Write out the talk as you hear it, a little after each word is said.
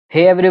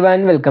Hey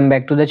everyone, welcome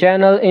back to the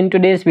channel. In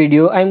today's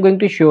video, I'm going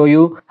to show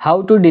you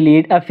how to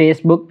delete a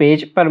Facebook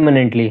page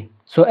permanently.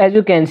 So as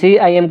you can see,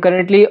 I am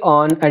currently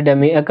on a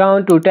dummy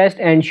account to test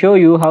and show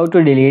you how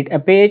to delete a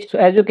page. So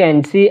as you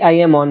can see, I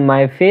am on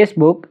my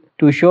Facebook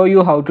to show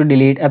you how to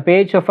delete a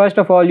page. So first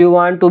of all, you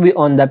want to be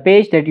on the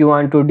page that you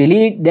want to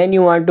delete. Then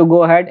you want to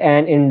go ahead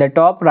and in the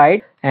top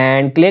right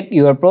and click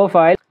your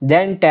profile,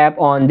 then tap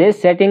on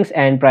this settings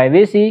and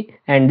privacy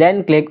and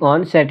then click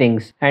on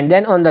settings, and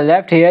then on the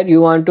left here you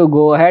want to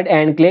go ahead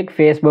and click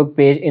Facebook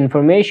page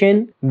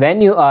information.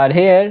 When you are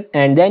here,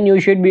 and then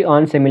you should be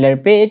on similar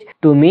page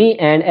to me,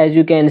 and as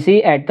you can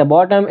see at the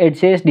bottom it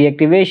says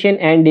deactivation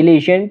and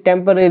deletion,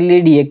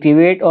 temporarily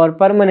deactivate or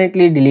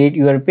permanently delete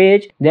your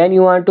page. Then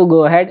you want to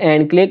go ahead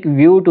and click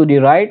view to the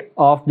right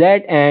of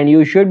that, and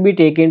you should be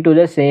taken to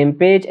the same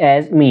page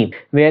as me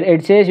where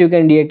it says you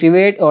can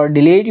deactivate or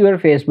delete your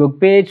Facebook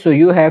page. So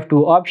you have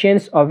two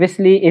options.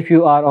 Obviously, if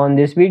you are on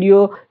this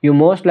video, you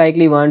most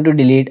likely want to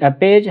delete a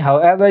page.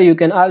 However, you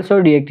can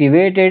also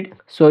deactivate it,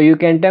 so you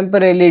can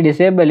temporarily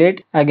disable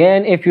it.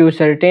 Again, if you're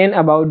certain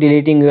about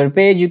deleting your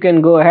page, you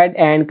can go ahead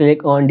and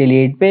click on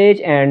delete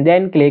page and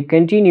then click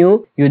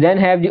continue. You then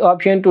have the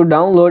option to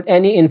download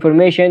any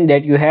information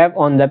that you have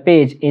on the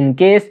page in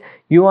case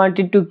you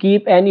wanted to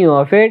keep any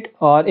of it,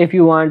 or if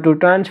you want to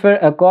transfer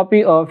a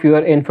copy of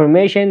your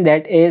information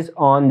that is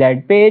on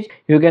that page,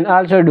 you can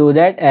also do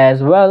that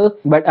as well.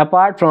 But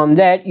apart from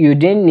that, you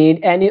didn't need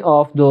any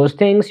of those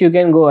things. You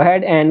can go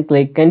ahead and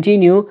click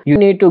continue. You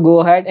need to go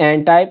ahead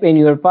and type in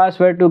your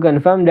password to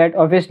confirm that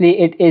obviously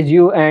it is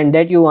you and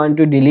that you want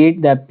to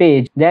delete the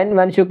page. Then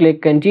once you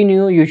click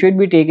continue, you should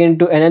be taken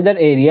to another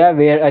area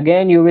where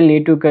again you will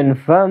need to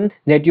confirm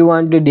that you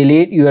want to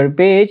delete your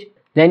page.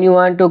 Then you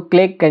want to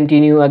click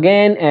continue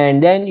again,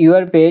 and then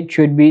your page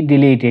should be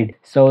deleted.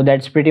 So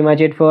that's pretty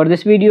much it for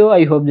this video.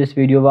 I hope this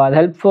video was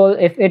helpful.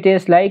 If it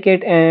is, like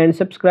it and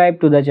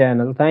subscribe to the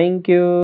channel. Thank you.